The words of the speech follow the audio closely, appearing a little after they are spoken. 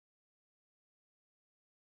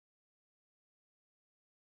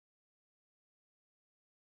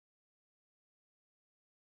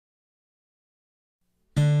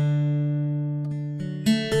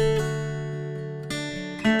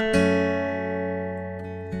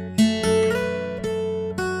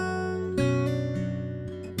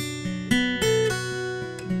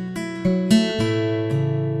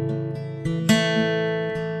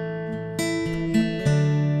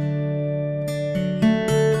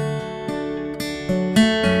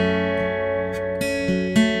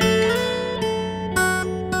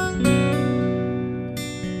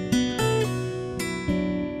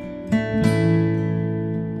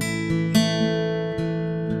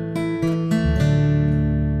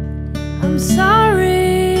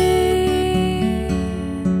sorry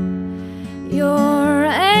you're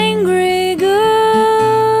angry.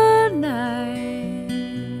 Good night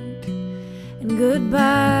and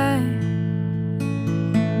goodbye.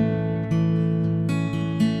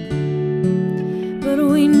 But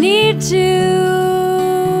we need to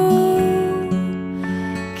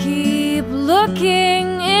keep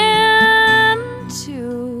looking into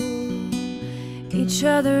each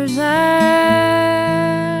other's eyes,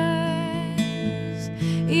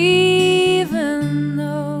 even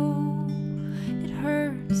though it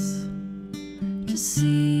hurts to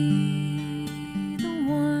see the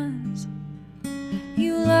ones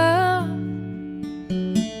you love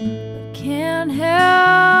but can't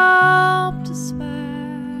help despise.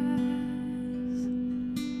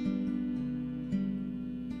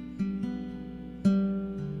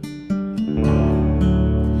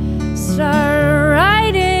 Start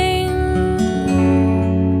writing,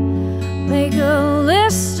 make a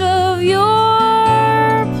list of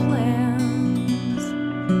your plans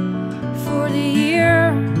for the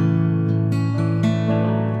year,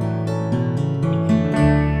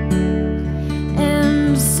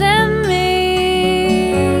 and send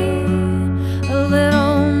me a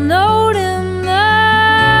little note in the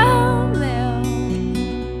mail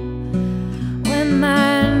when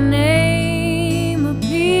my name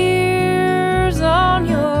appears on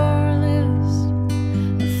your list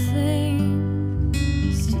of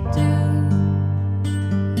things to do.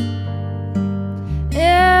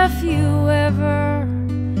 If you ever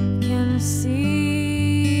can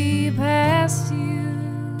see past you,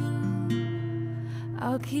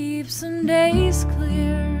 I'll keep some days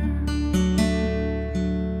clear.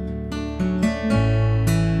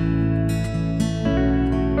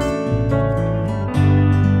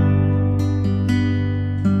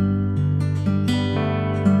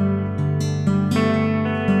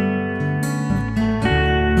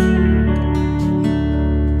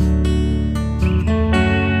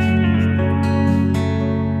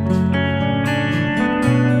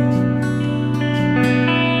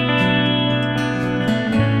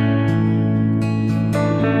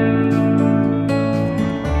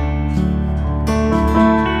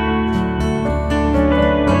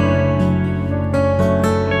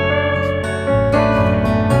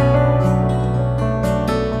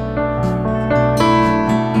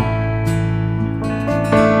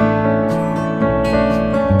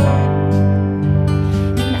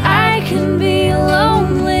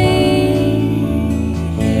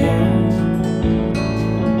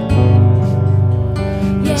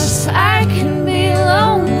 Yes, I can be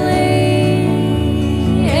lonely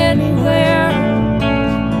anywhere.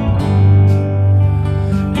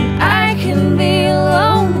 I can be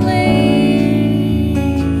lonely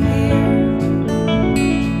here.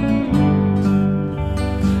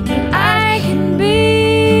 I can be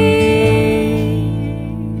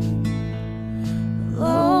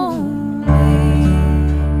lonely.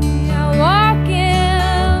 I walk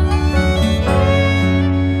in,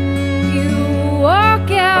 you walk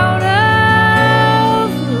out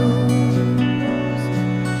of rooms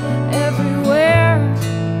everywhere.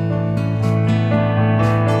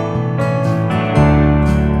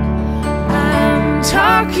 I'm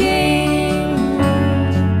talking,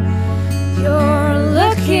 you're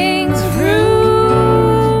looking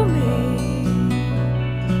through me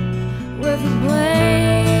with a blank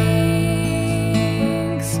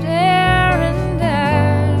stare, and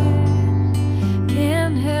I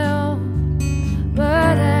can't help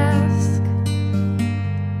but ask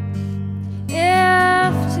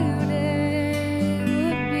if today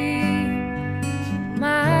would be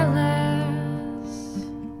my last.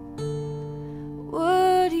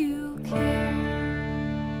 Would you care?